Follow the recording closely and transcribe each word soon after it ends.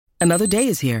Another day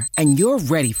is here, and you're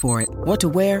ready for it. What to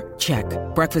wear? Check.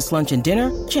 Breakfast, lunch, and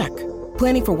dinner? Check.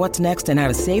 Planning for what's next and how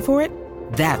to save for it?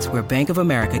 That's where Bank of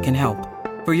America can help.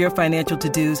 For your financial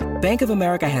to-dos, Bank of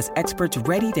America has experts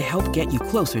ready to help get you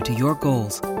closer to your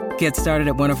goals. Get started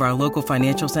at one of our local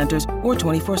financial centers or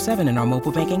 24/7 in our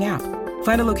mobile banking app.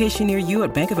 Find a location near you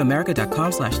at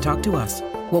bankofamerica.com/talktous.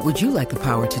 What would you like the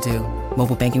power to do?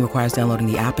 Mobile banking requires downloading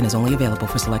the app and is only available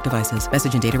for select devices.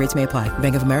 Message and data rates may apply.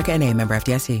 Bank of America N.A., member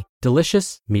FDIC.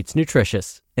 Delicious meets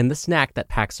nutritious in the snack that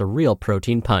packs a real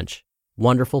protein punch.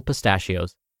 Wonderful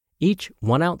Pistachios. Each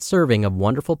 1 ounce serving of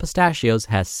Wonderful Pistachios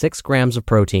has 6 grams of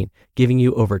protein, giving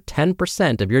you over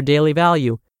 10% of your daily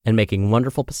value and making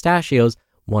Wonderful Pistachios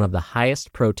one of the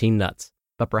highest protein nuts.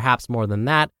 But perhaps more than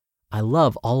that, I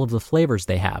love all of the flavors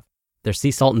they have. Their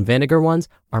sea salt and vinegar ones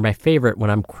are my favorite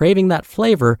when I'm craving that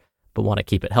flavor but want to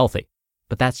keep it healthy.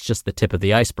 But that's just the tip of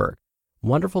the iceberg.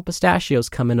 Wonderful Pistachios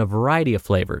come in a variety of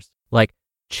flavors, like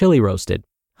chili roasted,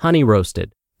 honey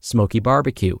roasted, smoky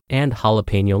barbecue, and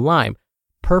jalapeno lime,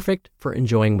 perfect for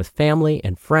enjoying with family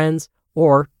and friends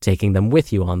or taking them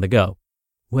with you on the go.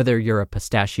 Whether you're a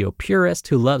pistachio purist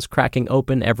who loves cracking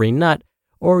open every nut,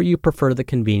 or you prefer the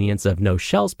convenience of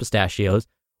no-shells pistachios,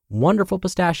 Wonderful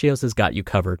Pistachios has got you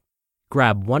covered.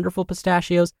 Grab Wonderful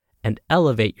Pistachios and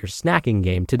elevate your snacking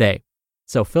game today.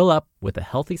 So fill up with a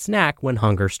healthy snack when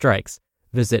hunger strikes.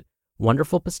 Visit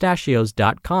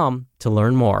wonderfulpistachios.com to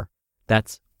learn more.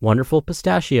 That's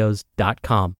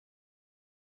wonderfulpistachios.com.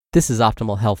 This is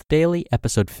Optimal Health Daily,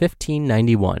 episode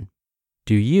 1591.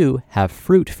 Do You Have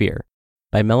Fruit Fear?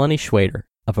 By Melanie Schwader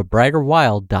of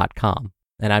abrighterwild.com.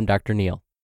 And I'm Dr. Neal.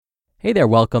 Hey there,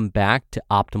 welcome back to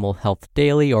Optimal Health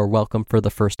Daily, or welcome for the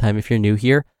first time if you're new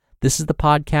here. This is the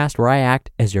podcast where I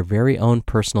act as your very own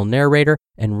personal narrator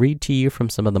and read to you from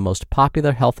some of the most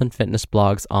popular health and fitness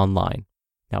blogs online.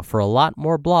 Now, for a lot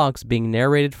more blogs being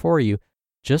narrated for you,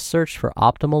 just search for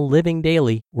Optimal Living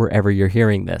Daily wherever you're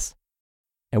hearing this.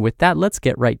 And with that, let's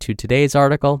get right to today's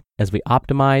article as we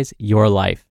optimize your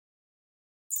life.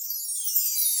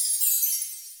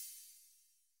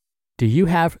 Do You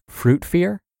Have Fruit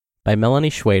Fear? By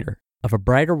Melanie Schwader of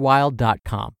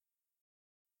abrighterwild.com.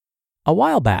 A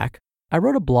while back, I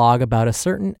wrote a blog about a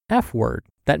certain F word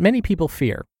that many people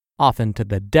fear, often to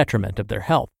the detriment of their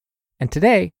health. And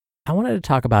today, I wanted to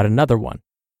talk about another one.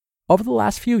 Over the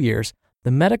last few years, the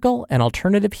medical and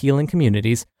alternative healing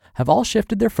communities have all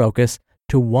shifted their focus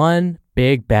to one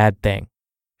big bad thing: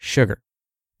 sugar.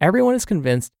 Everyone is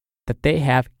convinced that they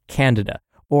have candida,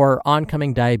 or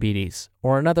oncoming diabetes,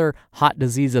 or another hot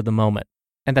disease of the moment,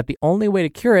 and that the only way to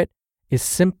cure it is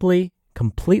simply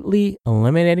completely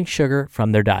eliminating sugar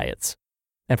from their diets.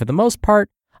 And for the most part,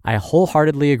 I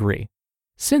wholeheartedly agree.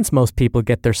 Since most people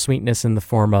get their sweetness in the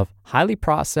form of highly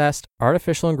processed,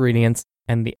 artificial ingredients,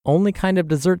 and the only kind of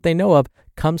dessert they know of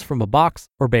comes from a box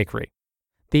or bakery.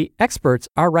 The experts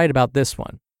are right about this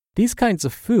one. These kinds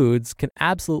of foods can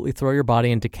absolutely throw your body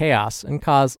into chaos and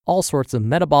cause all sorts of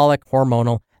metabolic,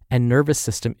 hormonal, and nervous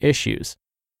system issues.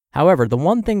 However, the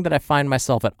one thing that I find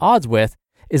myself at odds with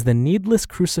is the needless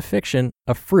crucifixion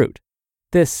of fruit.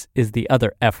 This is the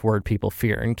other F word people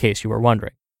fear, in case you were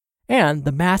wondering. And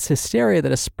the mass hysteria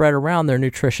that has spread around their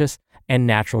nutritious and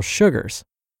natural sugars.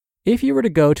 If you were to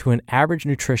go to an average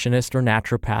nutritionist or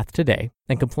naturopath today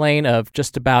and complain of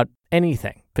just about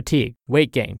anything, fatigue,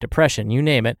 weight gain, depression, you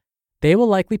name it, they will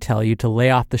likely tell you to lay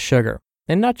off the sugar,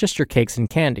 and not just your cakes and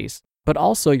candies, but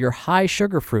also your high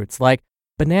sugar fruits like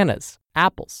bananas,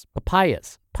 apples,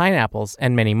 papayas, pineapples,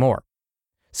 and many more.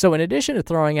 So in addition to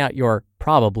throwing out your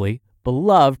probably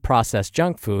beloved processed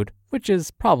junk food, which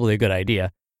is probably a good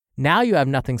idea, now you have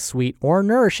nothing sweet or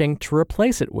nourishing to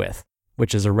replace it with,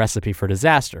 which is a recipe for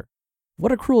disaster.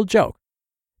 What a cruel joke.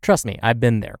 Trust me, I've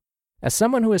been there. As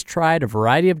someone who has tried a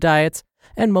variety of diets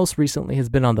and most recently has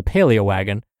been on the paleo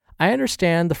wagon, I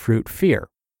understand the fruit fear.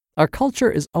 Our culture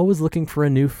is always looking for a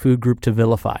new food group to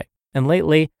vilify, and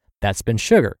lately, that's been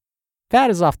sugar. Fat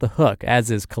is off the hook, as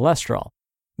is cholesterol.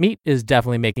 Meat is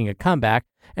definitely making a comeback,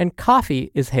 and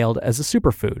coffee is hailed as a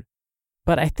superfood.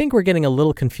 But I think we're getting a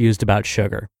little confused about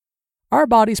sugar. Our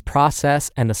bodies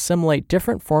process and assimilate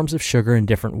different forms of sugar in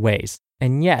different ways,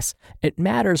 and yes, it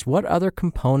matters what other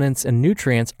components and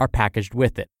nutrients are packaged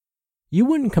with it. You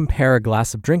wouldn't compare a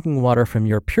glass of drinking water from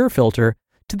your Pure filter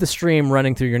to the stream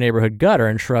running through your neighborhood gutter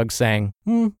and shrug saying,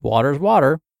 water's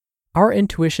water. Our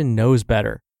intuition knows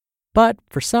better. But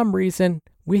for some reason,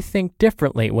 we think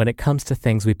differently when it comes to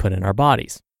things we put in our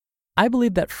bodies. I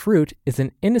believe that fruit is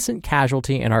an innocent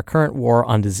casualty in our current war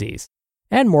on disease.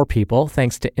 And more people,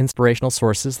 thanks to inspirational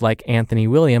sources like Anthony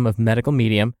William of Medical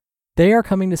Medium, they are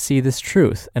coming to see this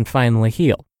truth and finally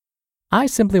heal. I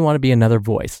simply want to be another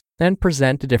voice and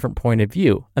present a different point of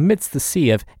view amidst the sea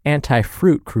of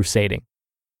anti-fruit crusading.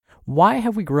 Why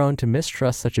have we grown to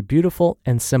mistrust such a beautiful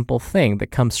and simple thing that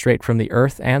comes straight from the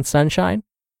earth and sunshine?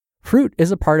 Fruit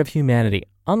is a part of humanity,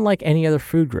 unlike any other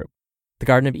food group. The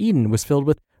Garden of Eden was filled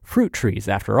with fruit trees,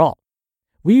 after all.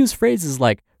 We use phrases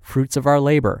like fruits of our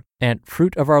labor and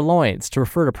fruit of our loins to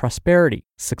refer to prosperity,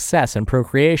 success, and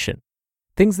procreation.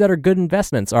 Things that are good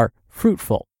investments are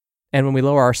fruitful, and when we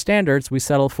lower our standards, we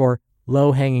settle for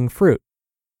low-hanging fruit.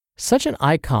 Such an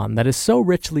icon that is so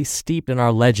richly steeped in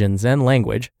our legends and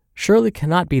language surely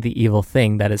cannot be the evil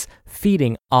thing that is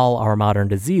feeding all our modern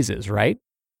diseases, right?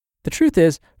 The truth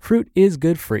is, fruit is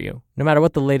good for you, no matter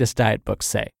what the latest diet books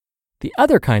say. The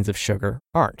other kinds of sugar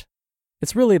aren't.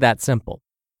 It's really that simple.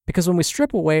 Because when we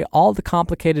strip away all the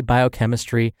complicated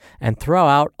biochemistry and throw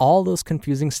out all those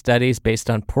confusing studies based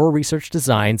on poor research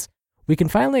designs, we can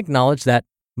finally acknowledge that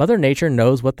Mother Nature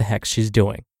knows what the heck she's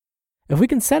doing. If we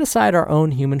can set aside our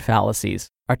own human fallacies,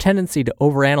 our tendency to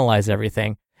overanalyze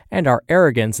everything, and our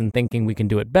arrogance in thinking we can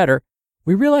do it better,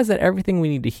 we realize that everything we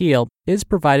need to heal is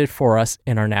provided for us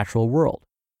in our natural world.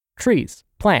 Trees,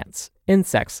 plants,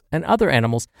 insects, and other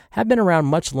animals have been around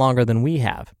much longer than we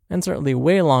have, and certainly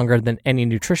way longer than any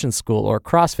nutrition school or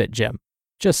CrossFit gym.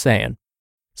 Just saying.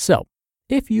 So,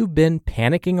 if you've been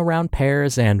panicking around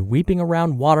pears and weeping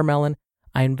around watermelon,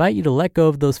 I invite you to let go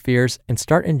of those fears and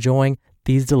start enjoying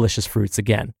these delicious fruits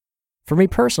again. For me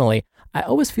personally, I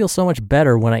always feel so much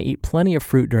better when I eat plenty of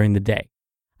fruit during the day.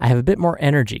 I have a bit more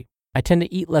energy. I tend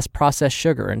to eat less processed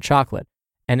sugar and chocolate,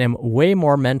 and am way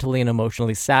more mentally and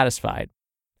emotionally satisfied.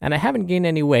 And I haven't gained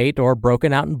any weight or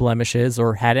broken out in blemishes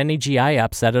or had any GI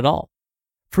upset at all.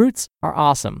 Fruits are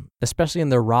awesome, especially in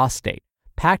their raw state,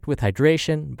 packed with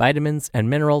hydration, vitamins, and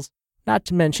minerals, not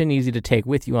to mention easy to take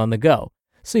with you on the go,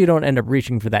 so you don't end up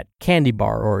reaching for that candy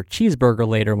bar or cheeseburger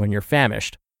later when you're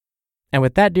famished. And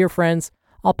with that, dear friends,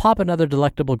 I'll pop another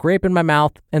delectable grape in my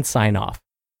mouth and sign off.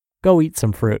 Go eat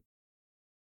some fruit.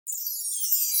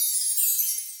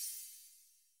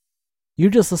 You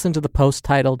just listened to the post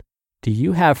titled, "Do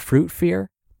You Have Fruit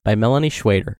Fear?" by Melanie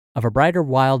Schwader of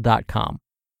abrighterwild.com.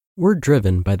 We're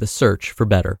driven by the search for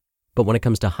better, but when it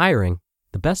comes to hiring,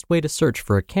 the best way to search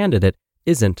for a candidate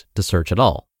isn't to search at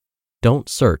all. Don't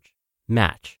search,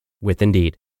 match with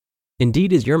Indeed.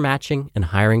 Indeed is your matching and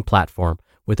hiring platform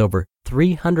with over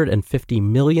 350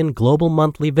 million global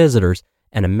monthly visitors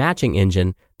and a matching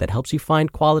engine that helps you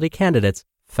find quality candidates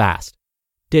fast.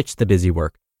 Ditch the busy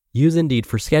work. Use Indeed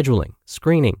for scheduling,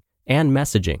 screening, and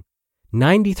messaging.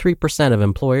 93% of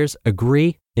employers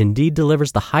agree Indeed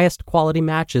delivers the highest quality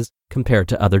matches compared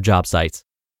to other job sites.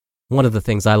 One of the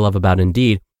things I love about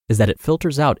Indeed is that it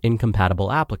filters out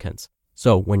incompatible applicants.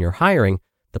 So when you're hiring,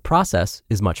 the process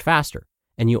is much faster,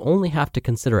 and you only have to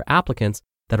consider applicants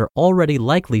that are already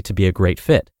likely to be a great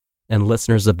fit. And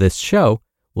listeners of this show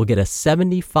will get a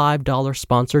 $75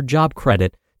 sponsored job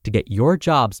credit to get your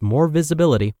jobs more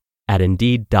visibility at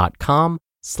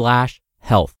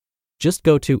Indeed.com/health. Just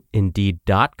go to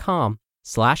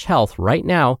Indeed.com/health right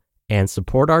now and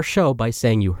support our show by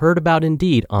saying you heard about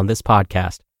Indeed on this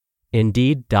podcast.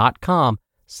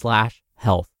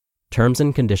 Indeed.com/health. Terms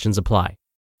and conditions apply.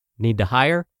 Need to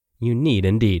hire? You need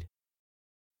Indeed.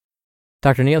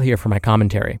 Dr. Neal here for my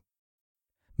commentary.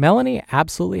 Melanie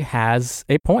absolutely has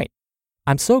a point.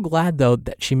 I'm so glad, though,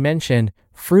 that she mentioned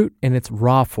fruit in its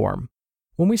raw form.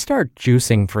 When we start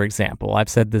juicing, for example, I've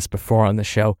said this before on the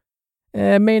show,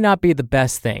 it may not be the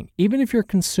best thing, even if you're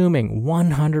consuming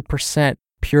 100%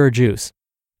 pure juice.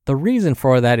 The reason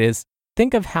for that is,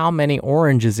 think of how many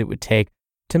oranges it would take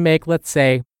to make, let's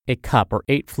say, a cup or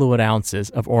 8 fluid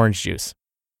ounces of orange juice.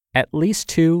 At least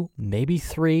 2, maybe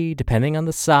 3, depending on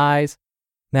the size.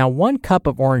 Now, 1 cup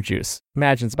of orange juice,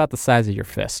 imagine it's about the size of your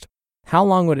fist. How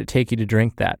long would it take you to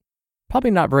drink that?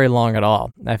 Probably not very long at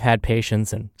all. I've had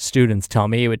patients and students tell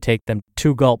me it would take them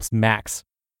 2 gulps max.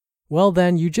 Well,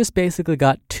 then you just basically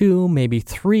got 2, maybe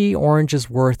 3 oranges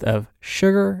worth of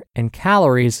sugar and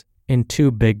calories in 2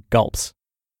 big gulps.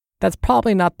 That's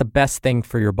probably not the best thing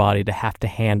for your body to have to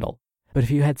handle. But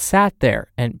if you had sat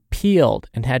there and peeled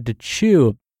and had to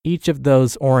chew each of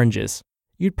those oranges,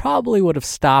 you probably would have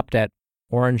stopped at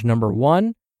orange number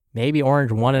 1, maybe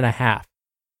orange 1.5.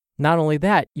 Not only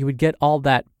that, you would get all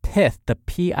that pith, the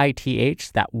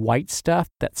PITH, that white stuff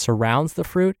that surrounds the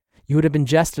fruit. You would have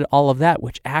ingested all of that,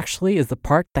 which actually is the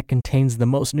part that contains the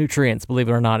most nutrients, believe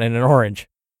it or not, in an orange.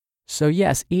 So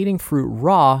yes, eating fruit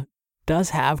raw does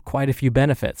have quite a few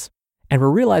benefits. And we're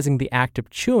realizing the act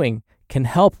of chewing can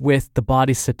help with the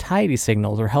body's satiety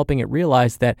signals, or helping it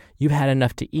realize that you've had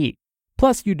enough to eat.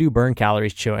 Plus, you do burn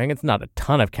calories chewing. It's not a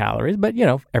ton of calories, but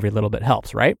every little bit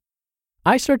helps, right?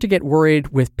 I start to get worried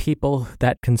with people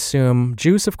that consume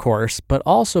juice, of course, but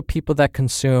also people that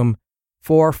consume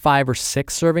 4, 5, or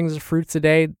 6 servings of fruits a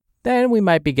day. Then we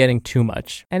might be getting too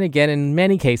much. And again, in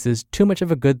many cases, too much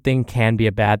of a good thing can be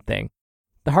a bad thing.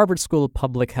 The Harvard School of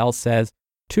Public Health says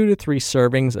 2 to 3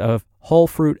 servings of whole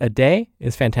fruit a day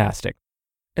is fantastic.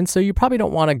 And so you probably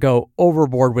don't want to go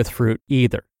overboard with fruit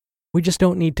either. We just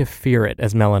don't need to fear it,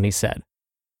 as Melanie said.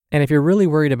 And if you're really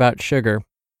worried about sugar,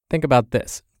 think about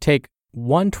this. Take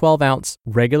 1 12-ounce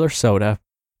regular soda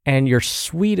and your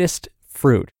sweetest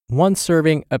fruit, 1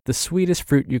 serving of the sweetest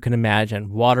fruit you can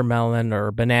imagine, watermelon or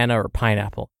banana or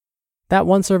pineapple. That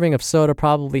 1 serving of soda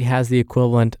probably has the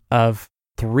equivalent of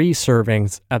 3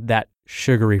 servings of that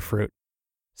sugary fruit.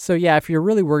 So yeah, if you're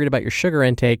really worried about your sugar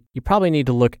intake, you probably need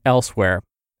to look elsewhere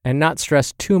and not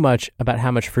stress too much about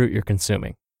how much fruit you're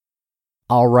consuming.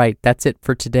 All right, that's it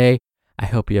for today. I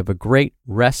hope you have a great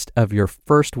rest of your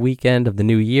first weekend of the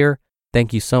new year.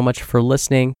 Thank you so much for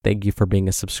listening. Thank you for being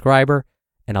a subscriber.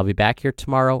 And I'll be back here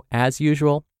tomorrow as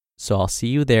usual. So I'll see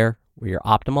you there where your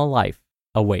optimal life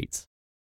awaits.